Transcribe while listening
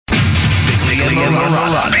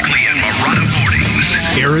Bickley&Marotta. Bickley&Marotta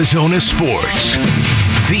Mornings. Arizona Sports.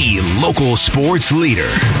 The local sports leader.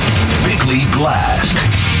 Bickley Blast.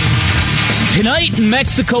 Tonight in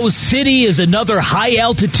Mexico City is another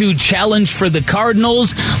high-altitude challenge for the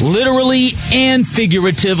Cardinals, literally and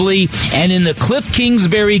figuratively. And in the Cliff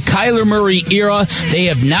Kingsbury, Kyler Murray era, they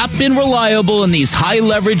have not been reliable in these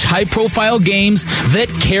high-leverage, high-profile games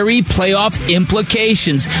that carry playoff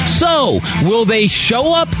implications. So, will they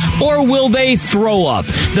show up or will they throw up?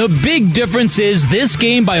 The big difference is this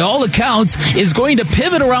game, by all accounts, is going to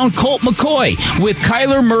pivot around Colt McCoy, with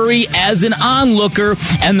Kyler Murray as an onlooker,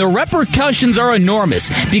 and the repercussions are enormous,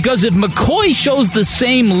 because if McCoy shows the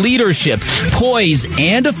same leadership, poise,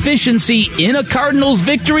 and efficiency in a Cardinals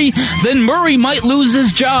victory, then Murray might lose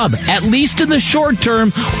his job, at least in the short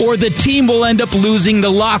term, or the team will end up losing the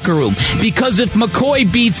locker room. Because if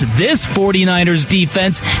McCoy beats this 49ers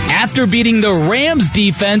defense after beating the Rams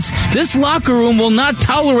defense, this locker room will not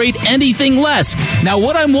tolerate anything less. Now,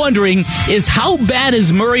 what I'm wondering is, how bad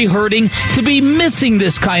is Murray hurting to be missing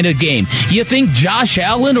this kind of game? You think Josh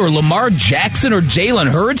Allen or Lamar Jackson or Jalen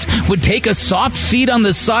Hurts would take a soft seat on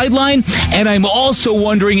the sideline? And I'm also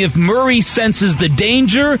wondering if Murray senses the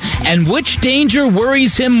danger, and which danger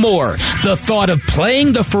worries him more. The thought of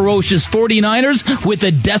playing the ferocious 49ers with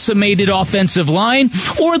a decimated offensive line,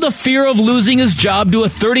 or the fear of losing his job to a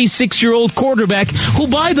 36-year-old quarterback who,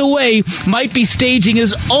 by the way, might be staging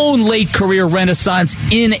his own late career renaissance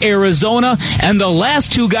in Arizona. And the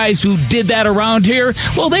last two guys who did that around here,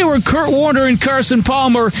 well, they were Kurt Warner and Carson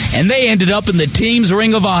Palmer, and they ended up in the team's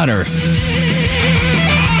Ring of Honor.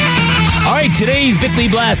 All right, today's Bickley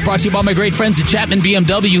Blast brought to you by my great friends at Chapman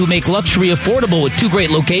BMW, who make luxury affordable with two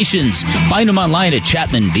great locations. Find them online at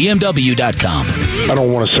chapmanbmw.com. I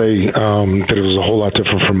don't want to say that it was a whole lot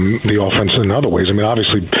different from the offense in other ways. I mean,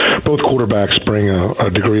 obviously, both quarterbacks bring a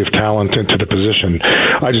degree of talent into the position.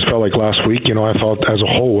 I just felt like last week, I thought as a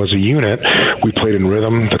whole, as a unit, we played in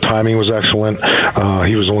rhythm. The timing was excellent.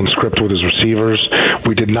 He was on script with his receivers.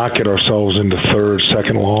 We did not get ourselves into third,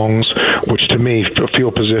 second longs, which to me,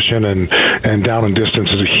 field position and down and distance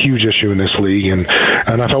is a huge issue in this league.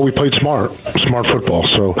 And I thought we played smart football.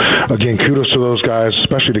 So, again, kudos to those guys,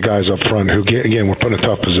 especially the guys up front who, again, were put in a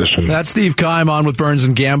tough position. That's Steve Keim on with Burns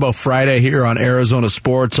and Gambo Friday here on Arizona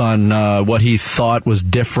Sports on what he thought was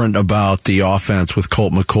different about the offense with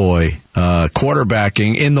Colt McCoy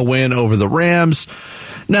quarterbacking in the win over the Rams.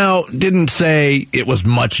 Now, didn't say it was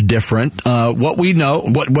much different. What we know,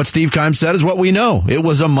 what Steve Keim said is what we know. It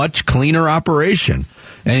was a much cleaner operation.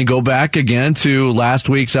 And you go back again to last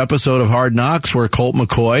week's episode of Hard Knocks, where Colt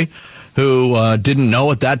McCoy, who didn't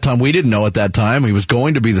know at that time, we didn't know at that time, he was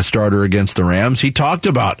going to be the starter against the Rams. He talked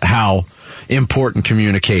about how important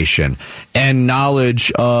communication and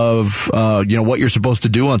knowledge of what you're supposed to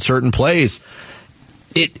do on certain plays.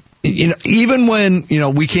 Even when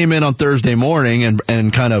we came in on Thursday morning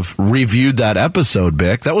and kind of reviewed that episode,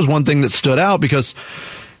 Bick, that was one thing that stood out, because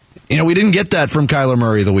we didn't get that from Kyler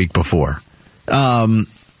Murray the week before.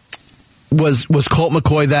 Was Colt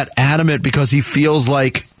McCoy that adamant because he feels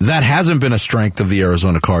like that hasn't been a strength of the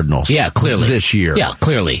Arizona Cardinals? Yeah, clearly. This year. Yeah,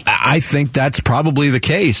 clearly. I think that's probably the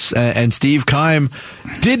case. And Steve Keim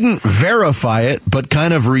didn't verify it, but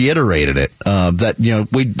kind of reiterated it.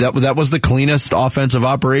 That was the cleanest offensive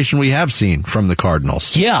operation we have seen from the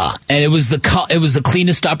Cardinals. Yeah, and it was the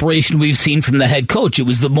cleanest operation we've seen from the head coach. It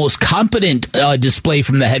was the most competent display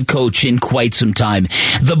from the head coach in quite some time.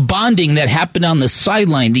 The bonding that happened on the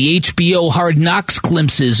sideline, the HBO Hard Knocks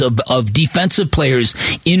glimpses of defensive players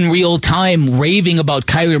in real time raving about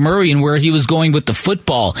Kyler Murray and where he was going with the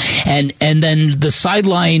football, and then the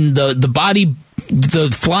sideline, the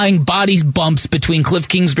flying body bumps between Cliff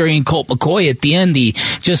Kingsbury and Colt McCoy at the end, the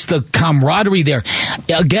camaraderie there.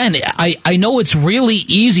 Again, I know it's really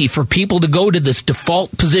easy for people to go to this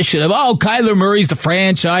default position of, Kyler Murray's the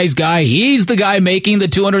franchise guy. He's the guy making the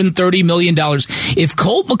 $230 million. If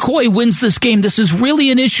Colt McCoy wins this game, this is really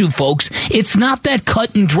an issue, folks. It's not that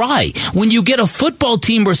cut and dry. When you get a football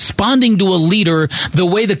team responding to a leader the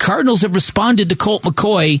way the Cardinals have responded to Colt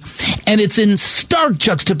McCoy, and it's in stark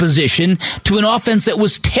juxtaposition to an offense that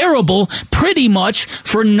was terrible pretty much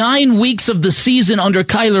for 9 weeks of the season under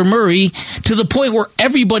Kyler Murray, to the point where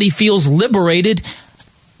everybody feels liberated.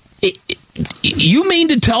 You mean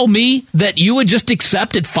to tell me that you would just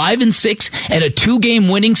accept at 5-6 and a 2-game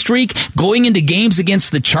winning streak going into games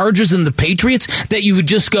against the Chargers and the Patriots, that you would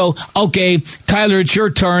just go, okay, Kyler, it's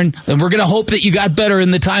your turn, and we're going to hope that you got better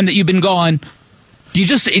in the time that you've been gone?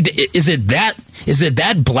 Is it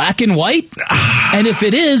that black and white? And if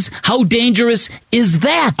it is, how dangerous is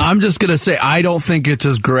that? I'm just going to say, I don't think it's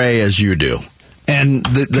as gray as you do. And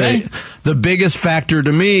the biggest factor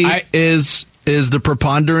to me is the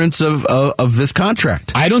preponderance of this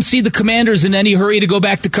contract. I don't see the Commanders in any hurry to go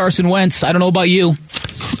back to Carson Wentz. I don't know about you.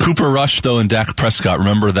 Cooper Rush, though, and Dak Prescott,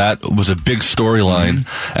 remember that was a big storyline,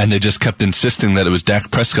 and they just kept insisting that it was Dak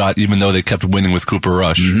Prescott, even though they kept winning with Cooper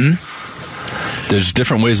Rush. There's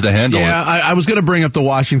different ways to handle it. Yeah, I was going to bring up the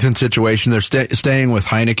Washington situation. They're staying with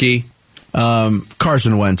Heineke.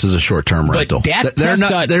 Carson Wentz is a short-term rental.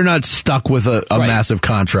 They're not stuck with a massive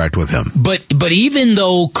contract with him. But even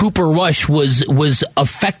though Cooper Rush was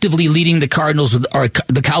effectively leading the Cardinals or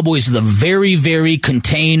the Cowboys with a very, very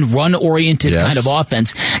contained, run-oriented kind of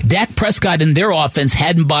offense, Dak Prescott in their offense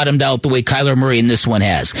hadn't bottomed out the way Kyler Murray in this one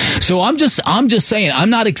has. So I'm just saying, I'm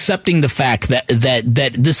not accepting the fact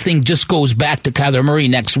that this thing just goes back to Kyler Murray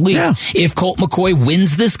next week if Colt McCoy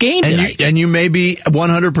wins this game tonight. And you may be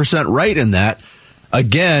 100% right in that.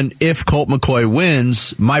 Again, if Colt McCoy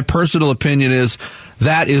wins, my personal opinion is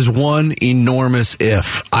that is one enormous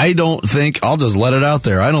if. I don't think, I'll just let it out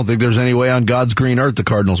there, I don't think there's any way on God's green earth the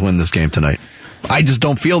Cardinals win this game tonight. I just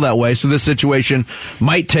don't feel that way, so this situation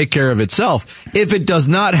might take care of itself. If it does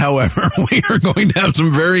not, however, we are going to have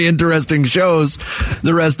some very interesting shows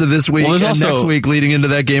the rest of this week and next week leading into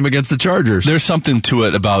that game against the Chargers. There's something to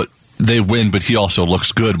it about they win, but he also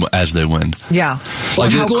looks good as they win. Yeah. Well,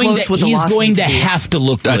 he's going to have to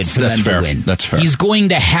look good for them to win. That's fair. He's going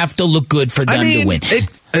to have to look good for them to win.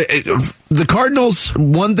 The Cardinals,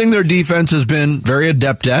 one thing their defense has been very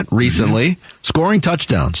adept at recently, scoring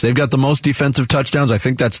touchdowns. They've got the most defensive touchdowns. I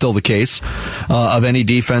think that's still the case of any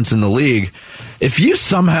defense in the league. If you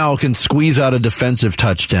somehow can squeeze out a defensive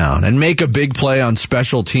touchdown and make a big play on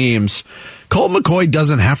special teams, Colt McCoy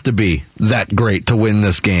doesn't have to be that great to win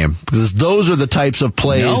this game, because those are the types of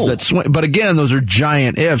plays that swing. But again, those are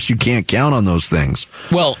giant ifs. You can't count on those things.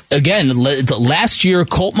 Well, again, last year,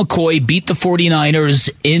 Colt McCoy beat the 49ers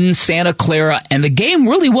in Santa Clara, and the game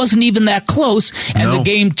really wasn't even that close, and the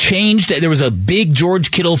game changed. There was a big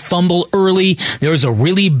George Kittle fumble early. There was a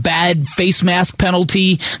really bad face mask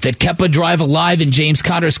penalty that kept a drive alive, and James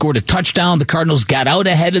Conner scored a touchdown. The Cardinals got out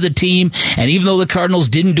ahead of the team, and even though the Cardinals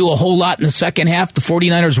didn't do a whole lot in the second half, the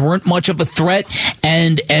 49ers weren't much of a threat,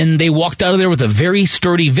 and they walked out of there with a very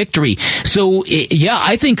sturdy victory. So,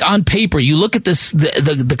 I think on paper, you look at this,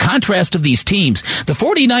 the contrast of these teams. The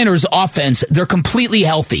 49ers offense, they're completely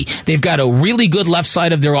healthy. They've got a really good left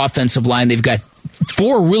side of their offensive line. They've got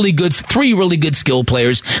three really good skill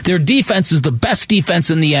players. Their defense is the best defense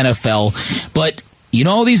in the NFL, but you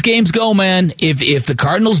know how these games go, man. If the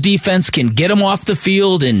Cardinals defense can get them off the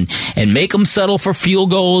field and make them settle for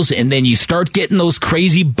field goals, and then you start getting those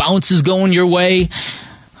crazy bounces going your way,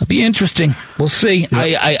 it'll be interesting. We'll see. Yep.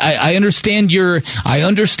 I understand your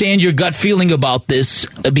gut feeling about this,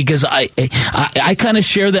 because I kind of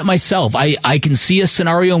share that myself. I can see a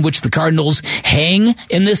scenario in which the Cardinals hang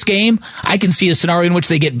in this game. I can see a scenario in which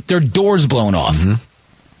they get their doors blown off. Mm-hmm.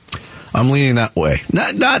 I'm leaning that way.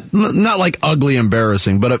 Not like ugly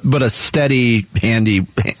embarrassing, but a steady, handy.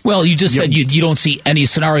 Well, you just said you don't see any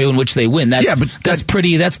scenario in which they win. That's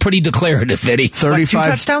pretty declarative, Eddie. 2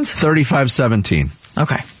 touchdowns? 35-17.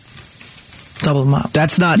 Okay. Double them up.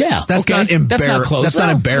 That's not. Yeah, that's not close. That's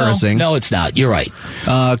not embarrassing. No, it's not. You're right.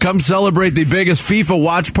 Come celebrate the biggest FIFA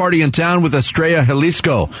watch party in town with Estrella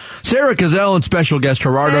Jalisco. Sarah Cazell and special guest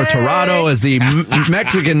Gerardo Torrado as the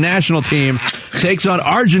Mexican national team takes on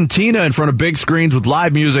Argentina in front of big screens with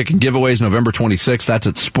live music and giveaways November 26th. That's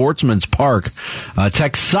at Sportsman's Park.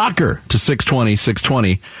 Text soccer to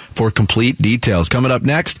 620 for complete details. Coming up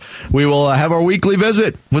next, we will have our weekly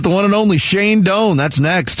visit with the one and only Shane Doan. That's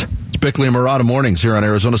next. It's Bickley&Marotta Mornings here on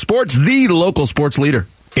Arizona Sports, the local sports leader.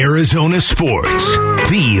 Arizona Sports,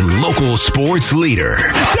 the local sports leader.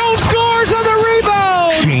 Doan scores on the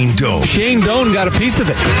rebound! Shane Doan. Shane Doan got a piece of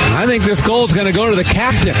it. I think this goal is going to go to the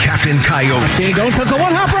captain. Captain Coyote. Shane Doan sends a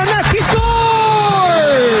one-hopper on net. He scores!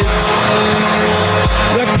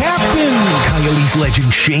 The captain. Coyotes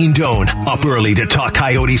legend Shane Doan up early to talk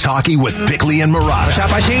Coyotes hockey with Bickley&Marotta. Shot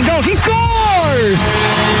by Shane Doan. He scores!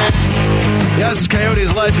 Yes,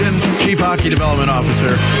 Coyotes legend, Chief Hockey Development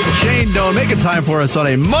Officer Shane Doan, making time for us on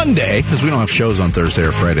a Monday, because we don't have shows on Thursday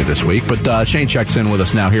or Friday this week. But Shane checks in with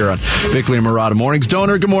us now here on Bickley&Marotta Mornings.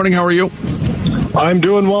 Doaner, good morning. How are you? I'm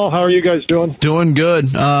doing well. How are you guys doing? Doing good.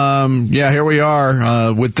 Here we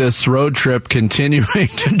are with this road trip continuing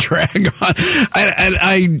to drag on. And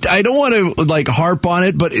I don't want to harp on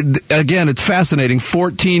it, but again, it's fascinating.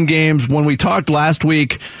 14 games. When we talked last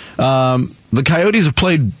week, the Coyotes have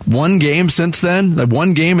played one game since then. They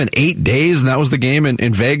one game in 8 days, and that was the game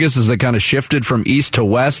in Vegas as they kind of shifted from east to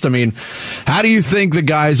west. I mean, how do you think the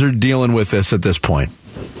guys are dealing with this at this point?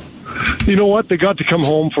 You know what? They got to come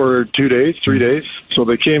home for 3 days. So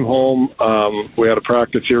they came home. We had a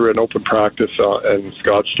practice here, an open practice in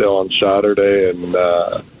Scottsdale on Saturday, and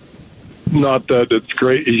not that it's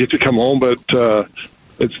great you get to come home, but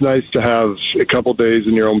it's nice to have a couple days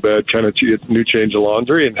in your own bed, kind of get a new change of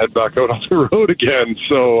laundry, and head back out on the road again.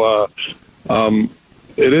 So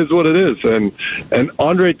it is what it is. And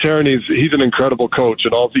Andre Terran, he's an incredible coach,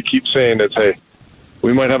 and all he keeps saying is, hey,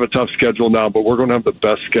 we might have a tough schedule now, but we're going to have the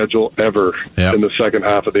best schedule ever in the second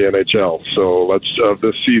half of the NHL. So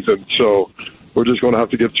this season. So we're just going to have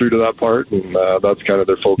to get through to that part, and that's kind of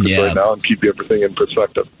their focus right now, and keep everything in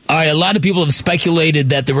perspective. All right, a lot of people have speculated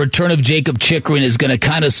that the return of Jacob Chychrun is going to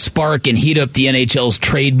kind of spark and heat up the NHL's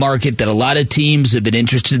trade market, that a lot of teams have been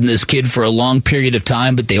interested in this kid for a long period of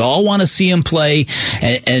time, but they all want to see him play,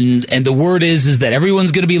 and the word is that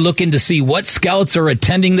everyone's going to be looking to see what scouts are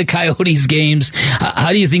attending the Coyotes games.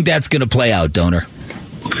 How do you think that's going to play out, Doaner?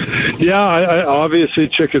 Yeah, I obviously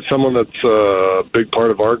Chick is someone that's a big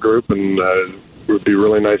part of our group, and it would be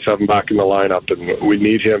really nice to have him back in the lineup. And we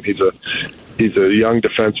need him. He's a young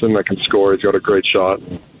defenseman that can score. He's got a great shot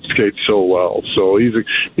and skates so well. So he's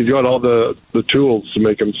got all the tools to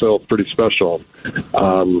make himself pretty special.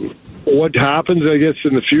 What happens, I guess,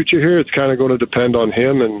 in the future here, it's kind of going to depend on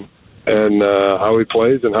him and how he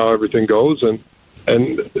plays and how everything goes, and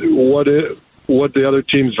what the other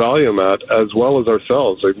teams value him at, as well as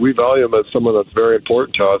ourselves. Like, we value him as someone that's very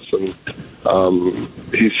important to us, and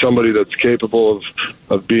he's somebody that's capable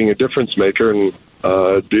of being a difference maker, and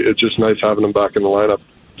it's just nice having him back in the lineup.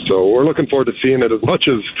 So we're looking forward to seeing it. As much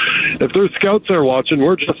as if there's scouts there watching,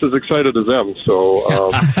 we're just as excited as them. So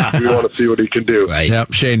we want to see what he can do. Right.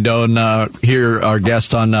 Yep. Shane Doan here, our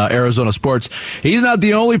guest on Arizona Sports. He's not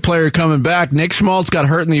the only player coming back. Nick Schmaltz got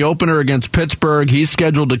hurt in the opener against Pittsburgh. He's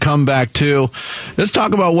scheduled to come back too. Let's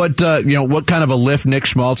talk about what kind of a lift Nick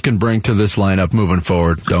Schmaltz can bring to this lineup moving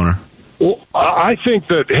forward, Doaner. Well, I think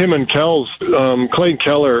that him and Clayton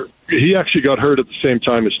Keller, he actually got hurt at the same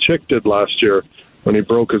time as Chick did last year, when he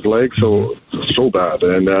broke his leg so bad.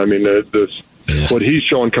 And, I mean, what he's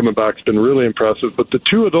shown coming back has been really impressive. But the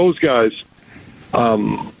two of those guys,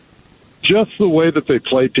 just the way that they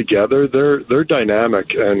play together, they're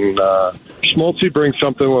dynamic. And Schmaltz brings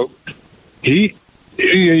something.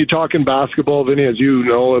 You're talking basketball, Vinny, as you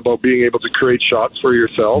know, about being able to create shots for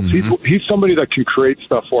yourself. Mm-hmm. He's somebody that can create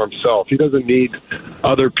stuff for himself. He doesn't need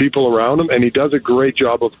other people around him, and he does a great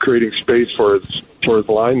job of creating space for his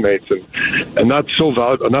line mates, and that's so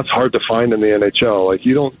valuable, and that's hard to find in the NHL. Like,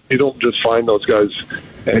 you don't just find those guys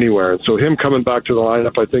anywhere. And so him coming back to the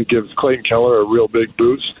lineup, I think, gives Clayton Keller a real big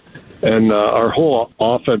boost, and our whole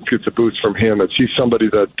offense gets a boost from him. As he's somebody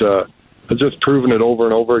that has just proven it over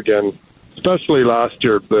and over again. Especially last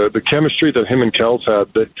year, the chemistry that him and Kels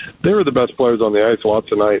had, they were the best players on the ice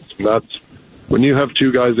lots of nights. And that's when you have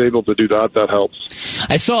two guys able to do that helps.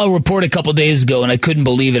 I saw a report a couple days ago, and I couldn't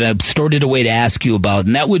believe it. I stored it away to ask you about,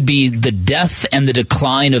 and that would be the death and the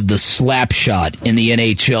decline of the slap shot in the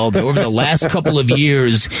NHL. Over the last couple of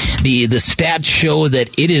years, the stats show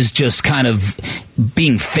that it is just kind of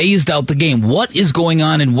being phased out the game. What is going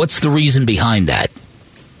on, and what's the reason behind that?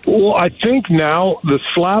 Well, I think now the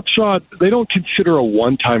slap shot, they don't consider a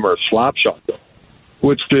one-timer a slap shot, though,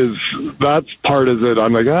 that's part of it.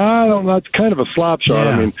 I'm like, that's kind of a slap shot.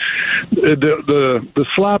 Yeah. I mean, the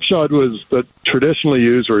slap shot was that traditionally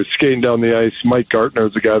used where he's skating down the ice. Mike Gartner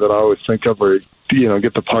is the guy that I always think of, where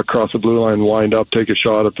get the puck across the blue line, wind up, take a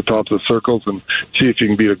shot at the top of the circles, and see if you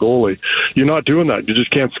can beat a goalie. You're not doing that. You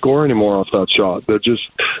just can't score anymore off that shot. The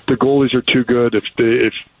goalies are too good.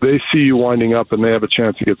 If they see you winding up and they have a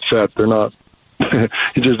chance to get set, they're not.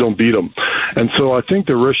 You just don't beat them. And so I think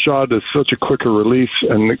the wrist shot is such a quicker release,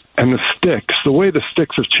 and the sticks, the way the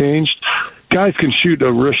sticks have changed, guys can shoot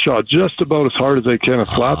a wrist shot just about as hard as they can a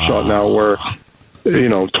slap shot now, where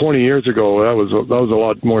 20 years ago, that was a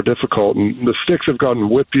lot more difficult, and the sticks have gotten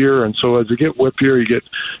whippier, and so as you get whippier,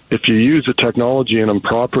 if you use the technology in them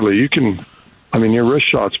properly, your wrist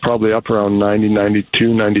shot's probably up around 90,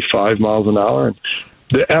 92, 95 miles an hour, and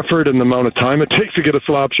the effort and the amount of time it takes to get a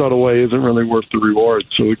slap shot away isn't really worth the reward.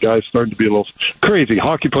 So the guy's starting to be a little crazy.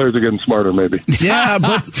 Hockey players are getting smarter, maybe. Yeah,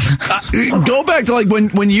 but go back to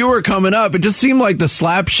when you were coming up. It just seemed like the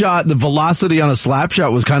slap shot, the velocity on a slap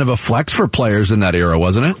shot was kind of a flex for players in that era,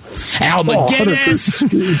 wasn't it? Al McGinnis,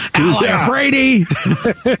 Al Frady.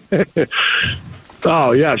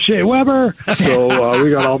 Oh, yeah, Shea Weber. So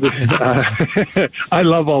we got all this. I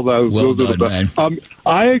love all those. Well done, man.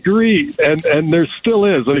 I agree, and there still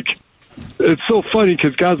is. Like, it's so funny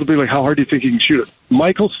because guys will be like, how hard do you think you can shoot it?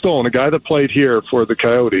 Michael Stone, a guy that played here for the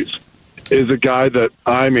Coyotes, is a guy that,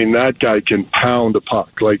 that guy can pound a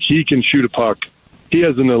puck. Like, he can shoot a puck. He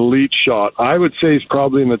has an elite shot. I would say he's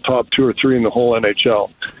probably in the top 2 or 3 in the whole NHL.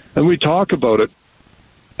 And we talk about it.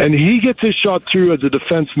 And he gets his shot through as a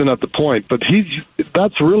defenseman at the point, but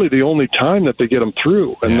that's really the only time that they get him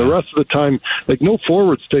through. And the rest of the time, like, no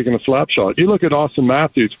forward's taking a slap shot. You look at Austin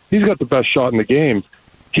Matthews, he's got the best shot in the game.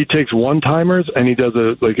 He takes one-timers, and he does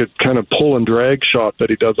a kind of pull and drag shot that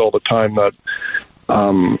he does all the time. The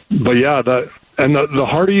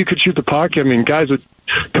harder you could shoot the puck, guys would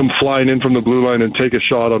come flying in from the blue line and take a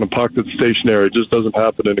shot on a puck that's stationary. It just doesn't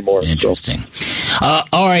happen anymore. Interesting.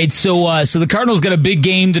 All right, so the Cardinals got a big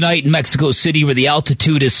game tonight in Mexico City where the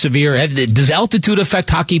altitude is severe. Does altitude affect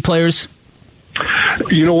hockey players?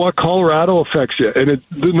 You know what? Colorado affects you. And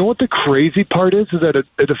you know what the crazy part is that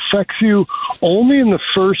it affects you only in the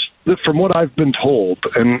first, from what I've been told.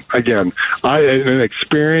 And again, in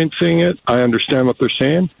experiencing it, I understand what they're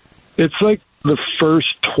saying. It's like the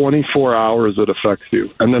first 24 hours it affects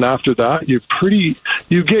you. And then after that, you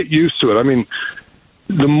get used to it.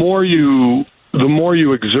 The more you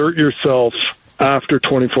exert yourself after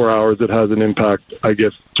 24 hours, it has an impact, I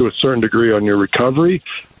guess, to a certain degree on your recovery.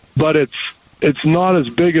 But it's not as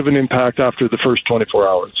big of an impact after the first 24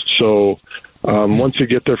 hours. So once you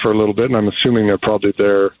get there for a little bit, and I'm assuming they're probably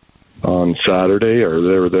there on Saturday or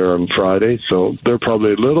they were there on Friday, so they're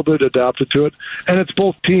probably a little bit adapted to it. And it's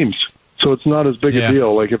both teams, so it's not as big a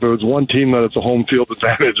deal. Like if it was one team that it's a home field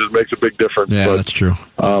advantage, it makes a big difference. Yeah, that's true.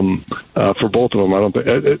 For both of them, I don't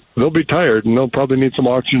think they'll be tired, and they'll probably need some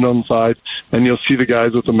oxygen on the side. And you'll see the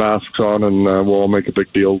guys with the masks on, and we'll all make a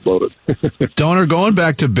big deal about it. Donor, going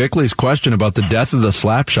back to Bickley's question about the death of the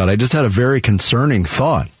slap shot, I just had a very concerning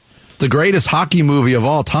thought. The greatest hockey movie of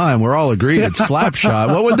all time, we're all agreed it's Slapshot.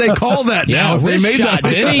 What would they call that now if they made shot,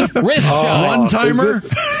 that? Vinny? Wrist shot. One-timer?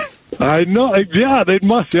 I know. Yeah, they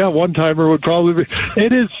must. Yeah, one-timer would probably be.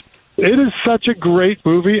 It is such a great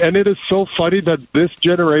movie, and it is so funny that this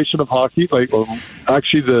generation of hockey,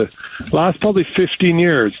 actually the last probably 15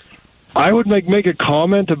 years, I would make a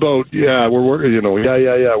comment about, we're working,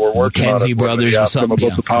 we're working on it. Brothers or something.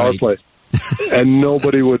 About the power play. And no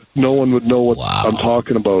one would know what I'm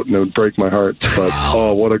talking about, and it would break my heart.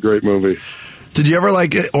 But, what a great movie. Did you ever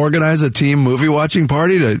organize a team movie watching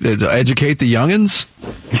party to educate the youngins?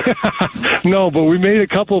 No, but we made a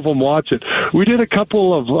couple of them watch it. We did a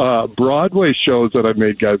couple of Broadway shows that I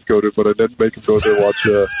made guys go to, but I didn't make them go there watch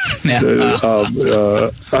a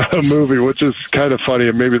movie, which is kind of funny,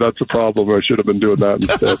 and maybe that's a problem. I should have been doing that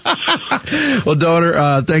instead. Well,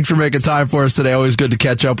 Donor, thanks for making time for us today. Always good to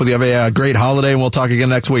catch up with you. Have a great holiday, and we'll talk again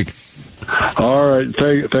next week. All right.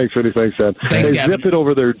 Thanks, Vinny. Thanks, Ed. Thanks, Gavin. Zip it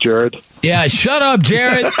over there, Jared. Yeah, shut up,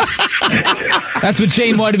 Jared. That's what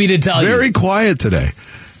Shane wanted me to tell you. Very quiet today.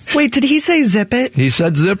 Wait, did he say zip it? He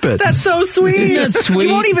said zip it. That's so sweet. Isn't that sweet?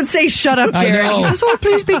 He won't even say shut up, Jared. He says,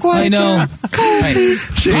 please be quiet, I know. Jared. Please.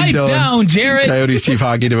 Pipe down, Jared. Coyotes Chief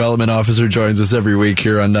Hockey Development Officer joins us every week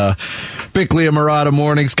here on Bickley&Marotta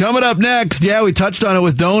Mornings. Coming up next, we touched on it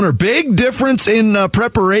with Donor. Big difference in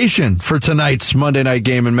preparation for tonight's Monday night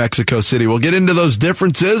game in Mexico City. We'll get into those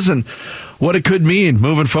differences and what it could mean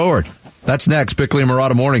moving forward. That's next,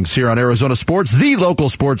 Bickley&Marotta Mornings here on Arizona Sports, the local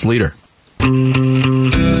sports leader.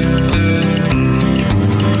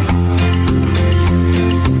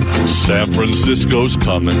 San Francisco's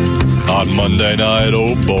coming on Monday night,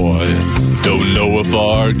 oh boy. Don't know if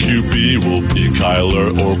our QB will be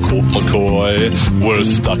Kyler or Colt McCoy. We're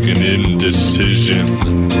stuck in indecision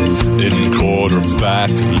in quarterback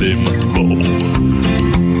limbo.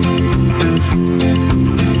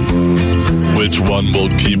 Which one will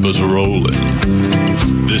keep us rolling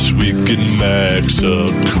this week in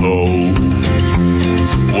Mexico?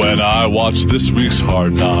 When I watch this week's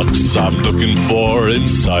Hard Knocks, I'm looking for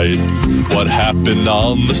insight. What happened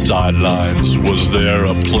on the sidelines? Was there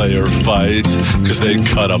a player fight? 'Cause they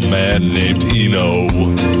cut a man named Eno,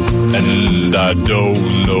 and I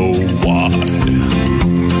don't know why.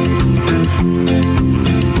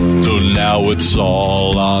 So now it's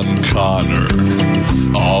all on Connor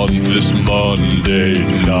on this Monday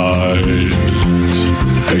night.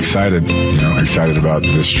 Excited about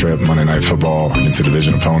this trip, Monday Night Football against a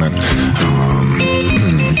division opponent.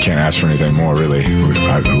 Can't ask for anything more, really.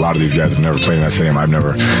 A lot of these guys have never played in that stadium. I've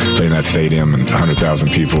never played in that stadium, and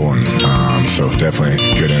 100,000 people, and so definitely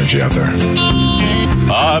good energy out there.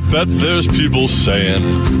 I bet there's people saying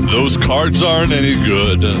those cards aren't any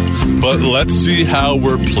good, but let's see how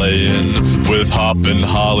we're playing with Hoppin'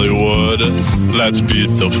 Hollywood. Let's beat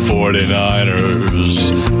the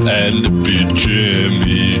 49ers and beat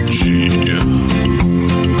Jimmy G.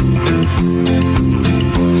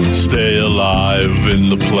 Stay alive. 5 in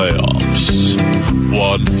the playoffs.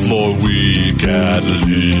 1 more week at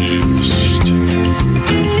least.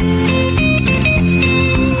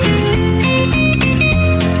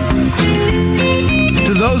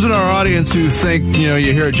 To those in our audience who think, you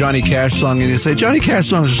hear a Johnny Cash song and you say, Johnny Cash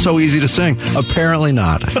songs are so easy to sing. Apparently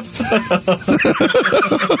not.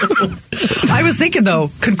 I was thinking,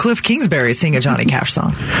 though, could Cliff Kingsbury sing a Johnny Cash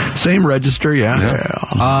song? Same register, yeah.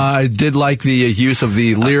 I did like the use of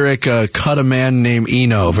the lyric, cut a man named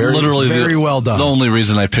Eno. Very well done. The only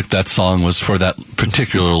reason I picked that song was for that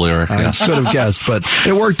particular lyric. I could have guessed, but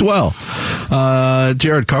it worked well.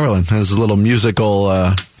 Jared Carlin has a little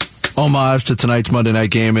musical homage to tonight's Monday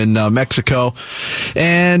night game in Mexico.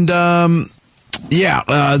 And,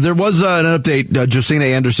 there was an update. Josina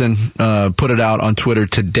Anderson put it out on Twitter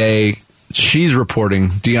today. She's reporting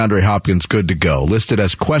DeAndre Hopkins good to go. Listed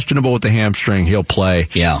as questionable with the hamstring. He'll play.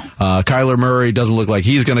 Yeah. Kyler Murray doesn't look like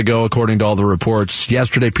he's going to go, according to all the reports.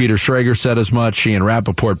 Yesterday, Peter Schrager said as much. Ian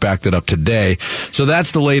Rappaport backed it up today. So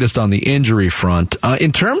that's the latest on the injury front.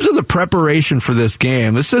 In terms of the preparation for this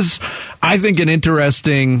game, this is, I think, an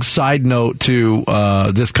interesting side note to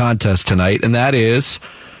this contest tonight, and that is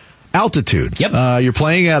altitude. Yep. You're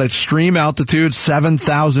playing at extreme altitude,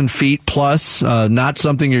 7,000 feet plus, not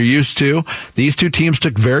something you're used to. These two teams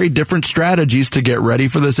took very different strategies to get ready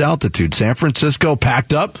for this altitude. San Francisco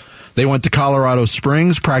packed up. They went to Colorado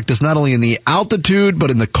Springs, practiced not only in the altitude, but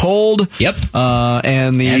in the cold. Yep.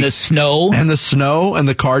 And the snow. And the snow. And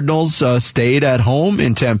the Cardinals stayed at home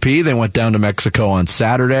in Tempe. They went down to Mexico on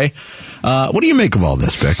Saturday. What do you make of all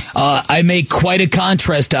this, Vic? I make quite a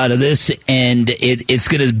contrast out of this, and it's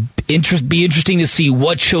going to be interesting to see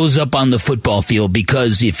what shows up on the football field,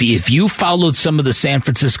 because if you followed some of the San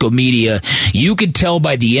Francisco media, you could tell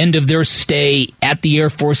by the end of their stay at the Air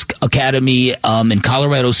Force Academy in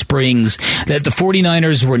Colorado Springs that the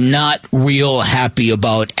 49ers were not real happy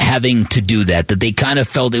about having to do that they kind of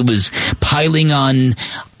felt it was piling on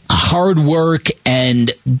hard work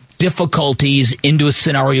and difficulties into a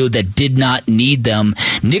scenario that did not need them.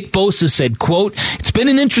 Nick Bosa said, quote, "It's been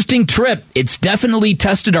an interesting trip. It's definitely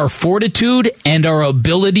tested our fortitude and our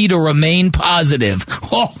ability to remain positive."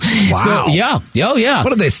 Oh, wow. So, yeah.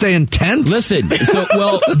 What did they stay in tents? Listen,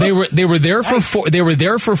 they were there for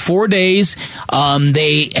 4 days.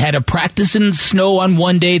 They had a practice in snow on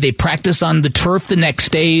one day. They practiced on the turf the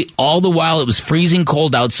next day. All the while it was freezing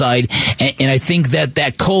cold outside, and I think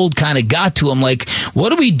that cold kind of got to them. Like,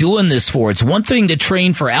 what are we doing this for? It's one thing to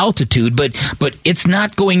train for altitude, but it's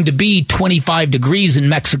not going to be 25 degrees in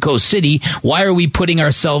Mexico City. Why are we putting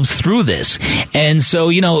ourselves through this? And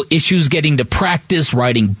so, issues getting to practice,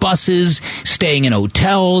 riding buses, staying in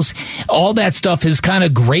hotels, all that stuff has kind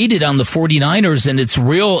of grated on the 49ers, and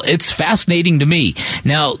it's fascinating to me.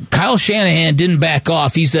 Now, Kyle Shanahan didn't back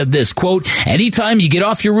off. He said this, quote, "Anytime you get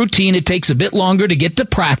off your routine, it takes a bit longer to get to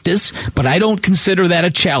practice, but I don't consider that a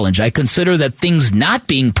challenge. I consider that things not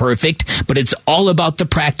being perfect, but it's all about the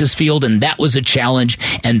practice field, and that was a challenge,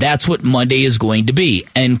 and that's what Monday is going to be,"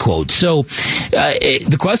 end quote. So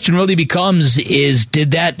the question really becomes is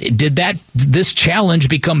did this challenge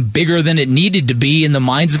become bigger than it needed to be in the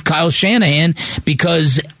minds of Kyle Shanahan,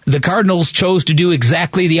 because the Cardinals chose to do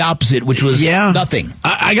exactly the opposite, which was nothing.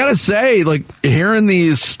 I gotta say, like, hearing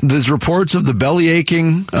these reports of the belly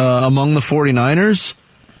aching among the 49ers,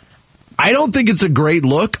 I don't think it's a great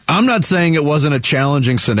look. I'm not saying it wasn't a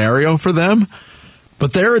challenging scenario for them,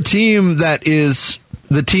 but they're a team that is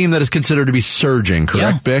the team that is considered to be surging,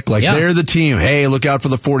 correct, Bick? They're the team, hey, look out for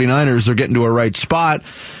the 49ers. They're getting to a right spot.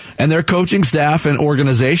 And their coaching staff and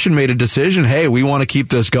organization made a decision, hey, we want to keep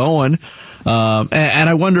this going. And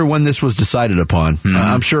I wonder when this was decided upon.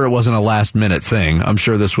 I'm sure it wasn't a last-minute thing. I'm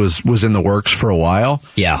sure this was in the works for a while.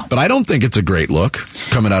 Yeah. But I don't think it's a great look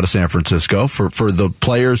coming out of San Francisco for the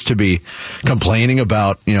players to be complaining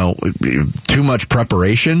about, too much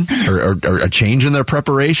preparation or a change in their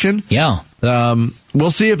preparation. Yeah. We'll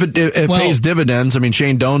see if it pays dividends. I mean,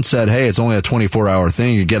 Shane Doan said, hey, it's only a 24-hour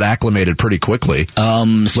thing. You get acclimated pretty quickly.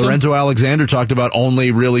 Lorenzo Alexander talked about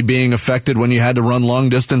only really being affected when you had to run long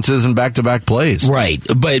distances and back-to-back plays. Right.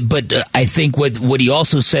 But I think what he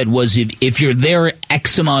also said was if you're there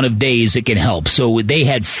X amount of days, it can help. So they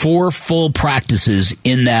had 4 full practices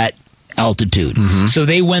in that altitude. So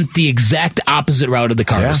they went the exact opposite route of the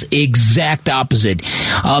Cardinals. Exact opposite.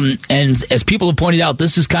 And as people have pointed out,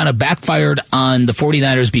 this has kind of backfired on the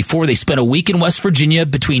 49ers before. They spent a week in West Virginia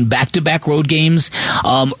between back-to-back road games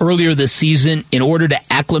earlier this season in order to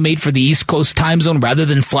acclimate for the East Coast time zone rather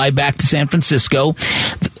than fly back to San Francisco.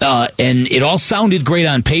 And it all sounded great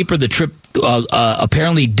on paper. The trip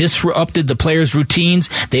apparently disrupted the players' routines.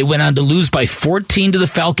 They went on to lose by 14 to the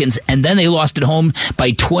Falcons, and then they lost at home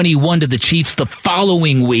by 21 to the Chiefs the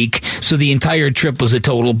following week. So the entire trip was a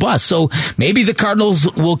total bust. So maybe the Cardinals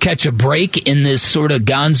will catch a break in this sort of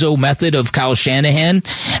gonzo method of Kyle Shanahan.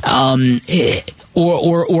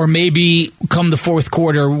 Or maybe come the fourth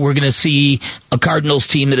quarter, we're going to see a Cardinals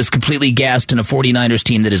team that is completely gassed and a 49ers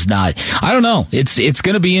team that is not. I don't know. It's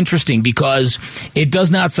going to be interesting because it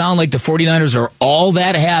does not sound like the 49ers are all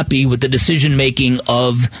that happy with the decision-making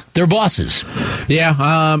of their bosses. Yeah,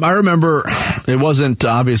 I remember it wasn't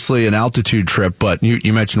obviously an altitude trip, but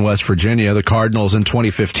you mentioned West Virginia, the Cardinals in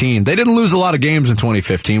 2015. They didn't lose a lot of games in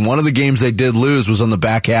 2015. One of the games they did lose was on the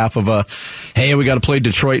back half of we got to play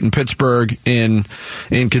Detroit and Pittsburgh in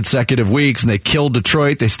consecutive weeks, and they killed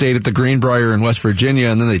Detroit. They stayed at the Greenbrier in West Virginia,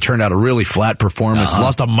 and then they turned out a really flat performance.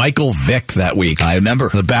 Lost to Michael Vick that week. I remember.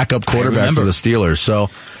 The backup quarterback for the Steelers. So,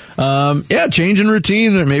 change in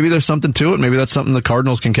routine. Maybe there's something to it. Maybe that's something the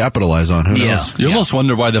Cardinals can capitalize on. Who knows? You almost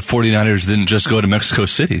wonder why the 49ers didn't just go to Mexico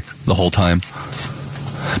City the whole time.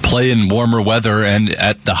 Play in warmer weather and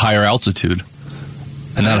at the higher altitude.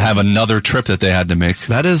 And not have another trip that they had to make.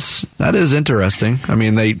 That is interesting. I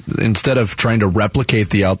mean, they instead of trying to replicate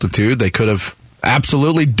the altitude, they could have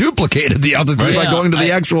absolutely duplicated the altitude by going to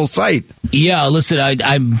the actual site. Yeah, listen,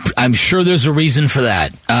 I'm sure there's a reason for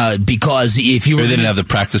that. Because if you were, they didn't have the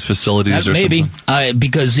practice facilities or maybe something.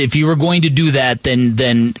 Because if you were going to do that,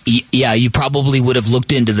 then you probably would have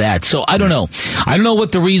looked into that. So I don't know. I don't know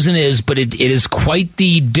what the reason is, but it is quite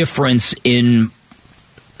the difference in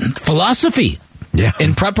philosophy. Yeah.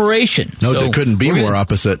 In preparation. No, they couldn't be more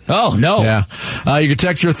opposite. Oh, no. Yeah. You can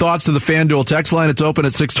text your thoughts to the FanDuel text line. It's open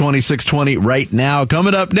at 620 right now.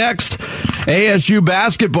 Coming up next, ASU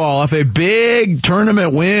basketball off a big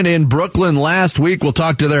tournament win in Brooklyn last week. We'll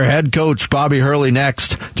talk to their head coach, Bobby Hurley,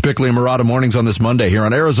 next. It's Bickley and Marotta mornings on this Monday here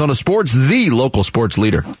on Arizona Sports, the local sports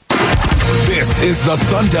leader. This is the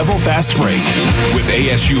Sun Devil Fast Break with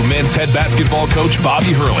ASU men's head basketball coach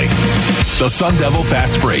Bobby Hurley. The Sun Devil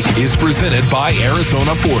Fast Break is presented by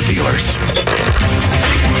Arizona Ford Dealers.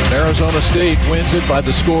 Arizona State wins it by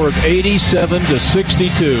the score of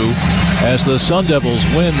 87-62 as the Sun Devils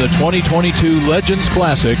win the 2022 Legends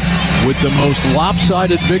Classic with the most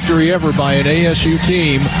lopsided victory ever by an ASU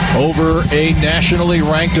team over a nationally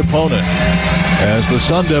ranked opponent. As the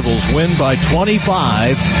Sun Devils win by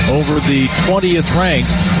 25 over the 20th ranked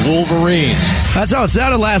Wolverines. That's how it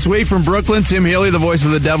sounded last week from Brooklyn. Tim Healy, the voice of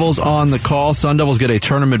the Devils, on the call. Sun Devils get a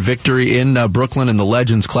tournament victory in Brooklyn in the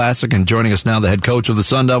Legends Classic. And joining us now, the head coach of the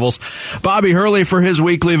Sun Devils, Bobby Hurley, for his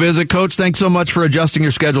weekly visit. Coach, thanks so much for adjusting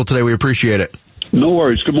your schedule today. We appreciate it. No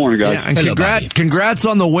worries. Good morning, guys. Yeah, and congrats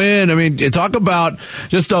on the win. I mean, talk about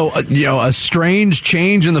just a strange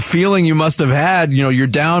change in the feeling you must have had. You're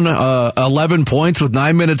down 11 points with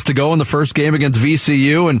 9 minutes to go in the first game against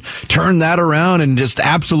VCU, and turn that around and just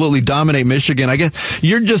absolutely dominate Michigan. I guess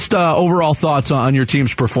you're just overall thoughts on your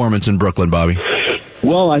team's performance in Brooklyn, Bobby.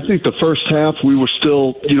 Well, I think the first half we were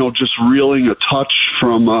still, just reeling a touch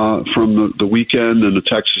from the weekend and the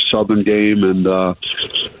Texas Southern game, and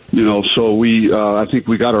so I think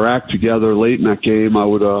we got our act together late in that game. I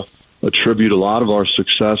would attribute a lot of our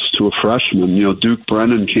success to a freshman. Duke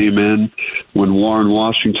Brennan came in when Warren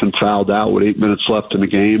Washington fouled out with 8 minutes left in the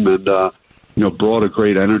game, and brought a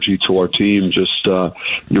great energy to our team. Just,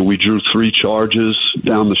 we drew 3 charges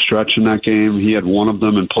down the stretch in that game. He had one of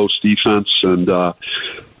them in post defense, and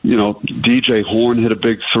DJ Horn hit a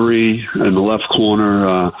big 3 in the left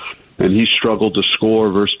corner. And he struggled to score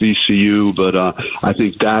versus VCU, but I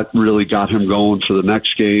think that really got him going for the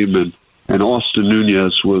next game. And Austin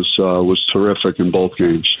Nunez was terrific in both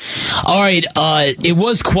games. All right, it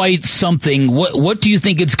was quite something. What do you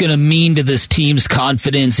think it's going to mean to this team's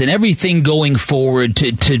confidence and everything going forward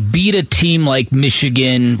to beat a team like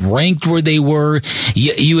Michigan, ranked where they were?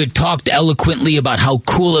 You had talked eloquently about how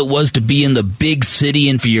cool it was to be in the big city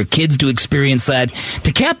and for your kids to experience that.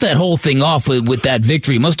 To cap that whole thing off with that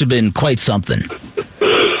victory must have been quite something.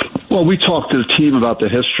 Well, we talked to the team about the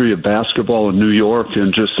history of basketball in New York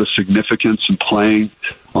and just the significance in playing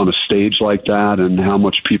on a stage like that and how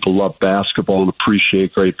much people love basketball and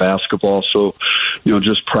appreciate great basketball. So,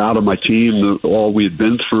 just proud of my team, all we had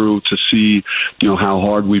been through, to see, how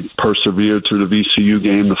hard we persevered through the VCU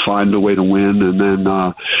game to find a way to win. And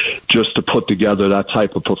then just to put together that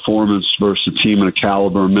type of performance versus a team of the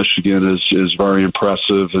caliber of Michigan is very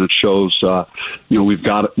impressive. And it shows, we've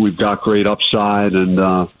got great upside.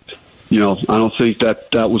 And, I don't think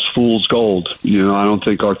that was fool's gold. I don't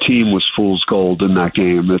think our team was fool's gold in that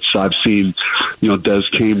game. I've seen, Des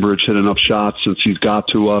Cambridge hit enough shots since he's got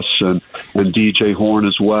to us, and DJ Horn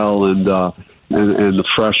as well, and the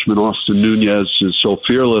freshman Austin Nunez is so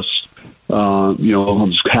fearless.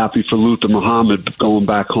 I'm just happy for Luther Muhammad going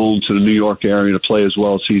back home to the New York area to play as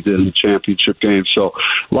well as he did in the championship game. So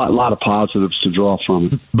a lot of positives to draw from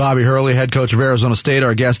it. Bobby Hurley, head coach of Arizona State,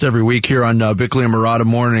 our guest every week here on Bickley&Marotta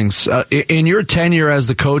Mornings. In your tenure as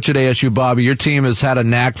the coach at ASU, Bobby, your team has had a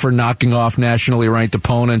knack for knocking off nationally ranked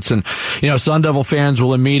opponents. And, Sun Devil fans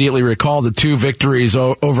will immediately recall the 2 victories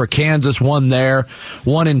over Kansas, one there,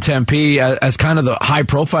 one in Tempe, as kind of the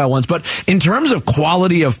high-profile ones. But in terms of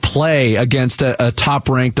quality of play against a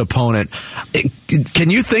top-ranked opponent,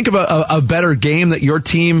 can you think of a better game that your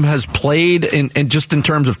team has played in just in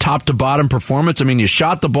terms of top-to-bottom performance? I mean, you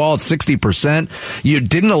shot the ball at 60%. You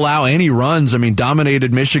didn't allow any runs. I mean,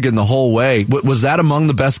 dominated Michigan the whole way. Was that among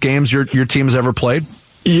the best games your team has ever played?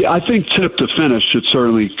 Yeah, I think tip to finish, it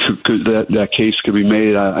certainly that case could be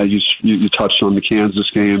made. You touched on the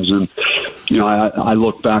Kansas games, and I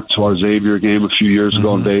look back to our Xavier game a few years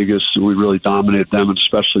ago in Vegas. We really dominated them,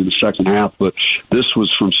 especially in the second half. But this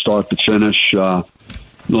was from start to finish. A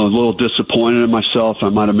little disappointed in myself. I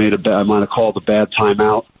might have called a bad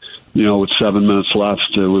timeout. With 7 minutes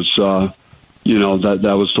left, it was.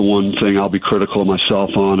 That was the one thing I'll be critical of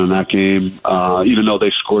myself on in that game, even though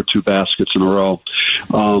they scored 2 baskets in a row.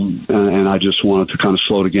 And I just wanted to kind of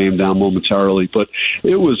slow the game down momentarily. But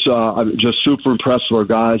it was just super impressive, our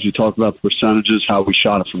guys. You talk about the percentages, how we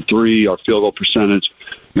shot it from 3, our field goal percentage.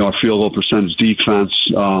 Our field goal percentage defense.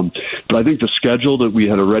 But I think the schedule that we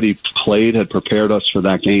had already played had prepared us for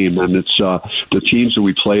that game. And it's the teams that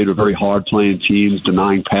we played were very hard-playing teams,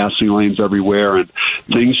 denying passing lanes everywhere, and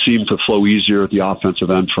things seemed to flow easier at the offensive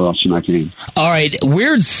end for us in that game. All right,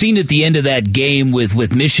 weird scene at the end of that game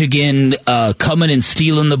with Michigan coming and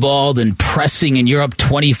stealing the ball, then pressing, and you're up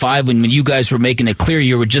 25 when you guys were making it clear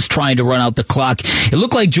you were just trying to run out the clock. It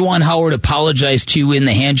looked like Juwan Howard apologized to you in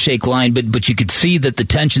the handshake line, but you could see that the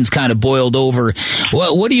tensions kind of boiled over.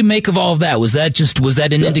 What do you make of all of that? Was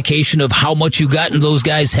that an indication of how much you got in those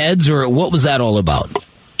guys' heads, or what was that all about?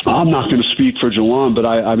 I'm not going to speak for Juwan, but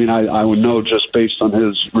I would know just based on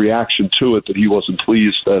his reaction to it that he wasn't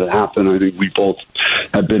pleased that it happened. I think we both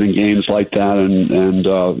have been in games like that, and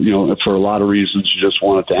for a lot of reasons, you just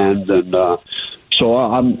want it to end. And so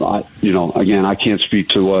again, I can't speak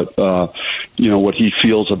to what he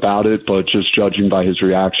feels about it, but just judging by his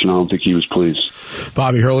reaction, I don't think he was pleased.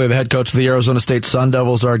 Bobby Hurley, the head coach of the Arizona State Sun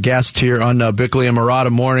Devils, our guest here on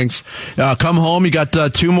Bickley&Marotta Mornings. Come home. You got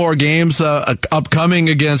 2 more games upcoming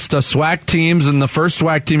against SWAC teams, and the first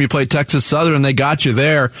SWAC team you played Texas Southern, and they got you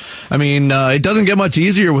there. I mean, it doesn't get much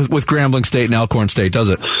easier with Grambling State and Alcorn State, does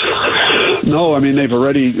it? No, I mean, they've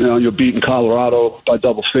already you're beating Colorado by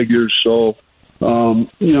double figures, so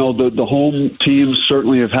the home teams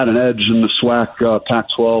certainly have had an edge in the SWAC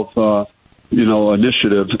Pac-12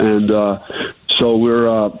 initiative, and so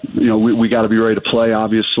we're we got to be ready to play,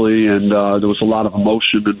 obviously, and there was a lot of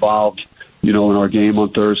emotion involved in our game on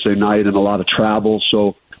Thursday night and a lot of travel.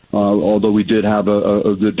 So although we did have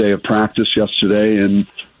a good day of practice yesterday, and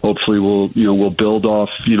hopefully we'll build off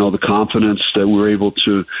the confidence that we're able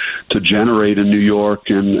to generate in New York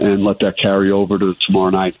and let that carry over to tomorrow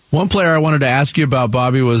night. One player I wanted to ask you about,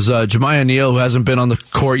 Bobby, was Jemiah Neal, who hasn't been on the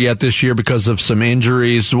court yet this year because of some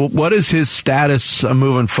injuries. What is his status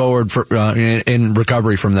moving forward in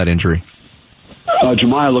recovery from that injury?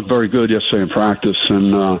 Jemiah looked very good yesterday in practice,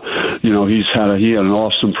 and he had an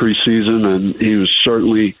awesome preseason, and he was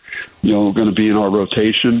certainly going to be in our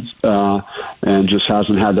rotation, and just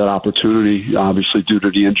hasn't had that opportunity, obviously due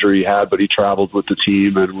to the injury he had. But he traveled with the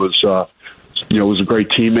team and was a great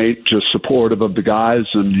teammate, just supportive of the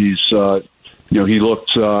guys, and he's he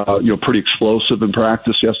looked pretty explosive in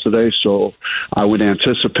practice yesterday. So I would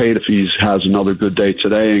anticipate if he has another good day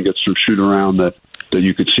today and gets some shoot around that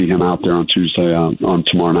you could see him out there on Tuesday, on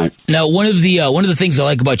tomorrow night. Now, one of the things I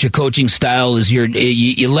like about your coaching style is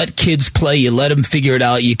you let kids play, you let them figure it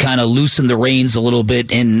out, you kind of loosen the reins a little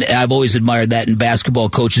bit, and I've always admired that in basketball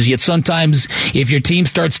coaches. Yet sometimes if your team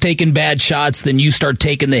starts taking bad shots, then you start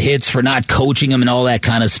taking the hits for not coaching them and all that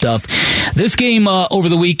kind of stuff. This game over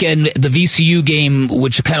the weekend, the VCU game,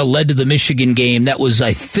 which kind of led to the Michigan game, that was,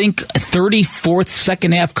 I think, 34th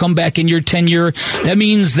second half comeback in your tenure. That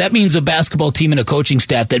means a basketball team and a coaching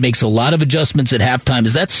staff that makes a lot of adjustments at halftime.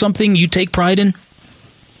 Is that something you take pride in?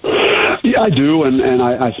 Yeah, I do, and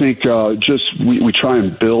I think we try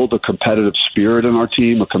and build a competitive spirit in our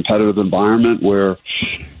team, a competitive environment where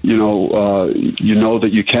you know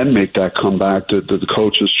that you can make that comeback, that the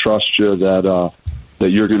coaches trust you, that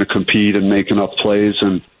you're going to compete and make enough plays.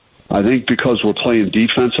 And I think because we're playing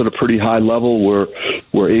defense at a pretty high level,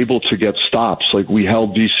 we're able to get stops. Like we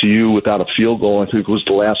held VCU without a field goal, I think it was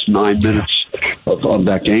the last 9 minutes of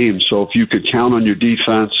that game. So if you could count on your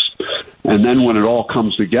defense, and then when it all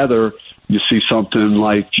comes together, you see something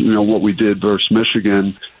like, you know, what we did versus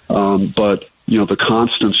Michigan. But, you know, the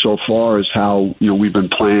constant so far is how, you know, we've been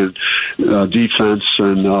playing defense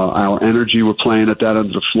and our energy we're playing at that end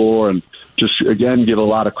of the floor. And just, again, give a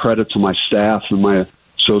lot of credit to my staff and my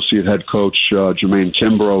associate head coach, Jermaine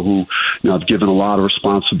Kimbrough, who, you know, have given a lot of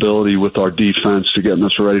responsibility with our defense to getting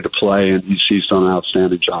us ready to play, and he's done an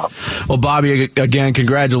outstanding job. Well, Bobby, again,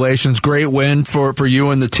 congratulations. Great win for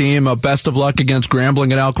you and the team. Best of luck against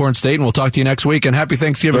Grambling and Alcorn State, and we'll talk to you next week, and happy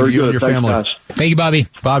Thanksgiving to you and your family. Guys. Thank you, Bobby.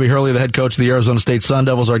 Bobby Hurley, the head coach of the Arizona State Sun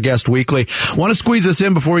Devils, our guest weekly. Want to squeeze us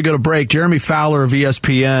in before we go to break. Jeremy Fowler of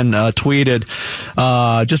ESPN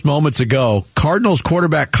tweeted just moments ago, Cardinals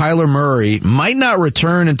quarterback Kyler Murray might not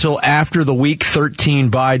return until after the Week 13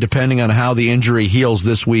 bye, depending on how the injury heals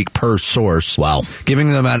this week, per source. Wow.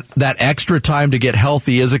 Giving them that extra time to get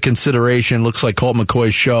healthy is a consideration. Looks like Colt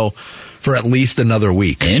McCoy's show for at least another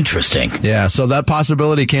week. Interesting. Yeah, so that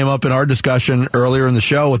possibility came up in our discussion earlier in the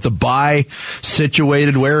show with the bye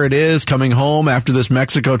situated where it is, coming home after this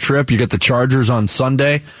Mexico trip. You get the Chargers on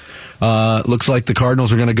Sunday. Looks like the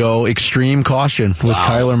Cardinals are going to go extreme caution with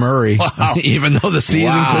Kyler Murray, even though the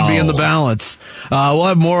season could be in the balance. We'll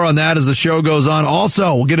have more on that as the show goes on.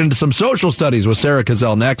 Also, we'll get into some social studies with Sarah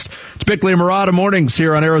Cazell next. It's Bickley&Marotta Mornings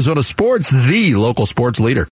here on Arizona Sports, the local sports leader.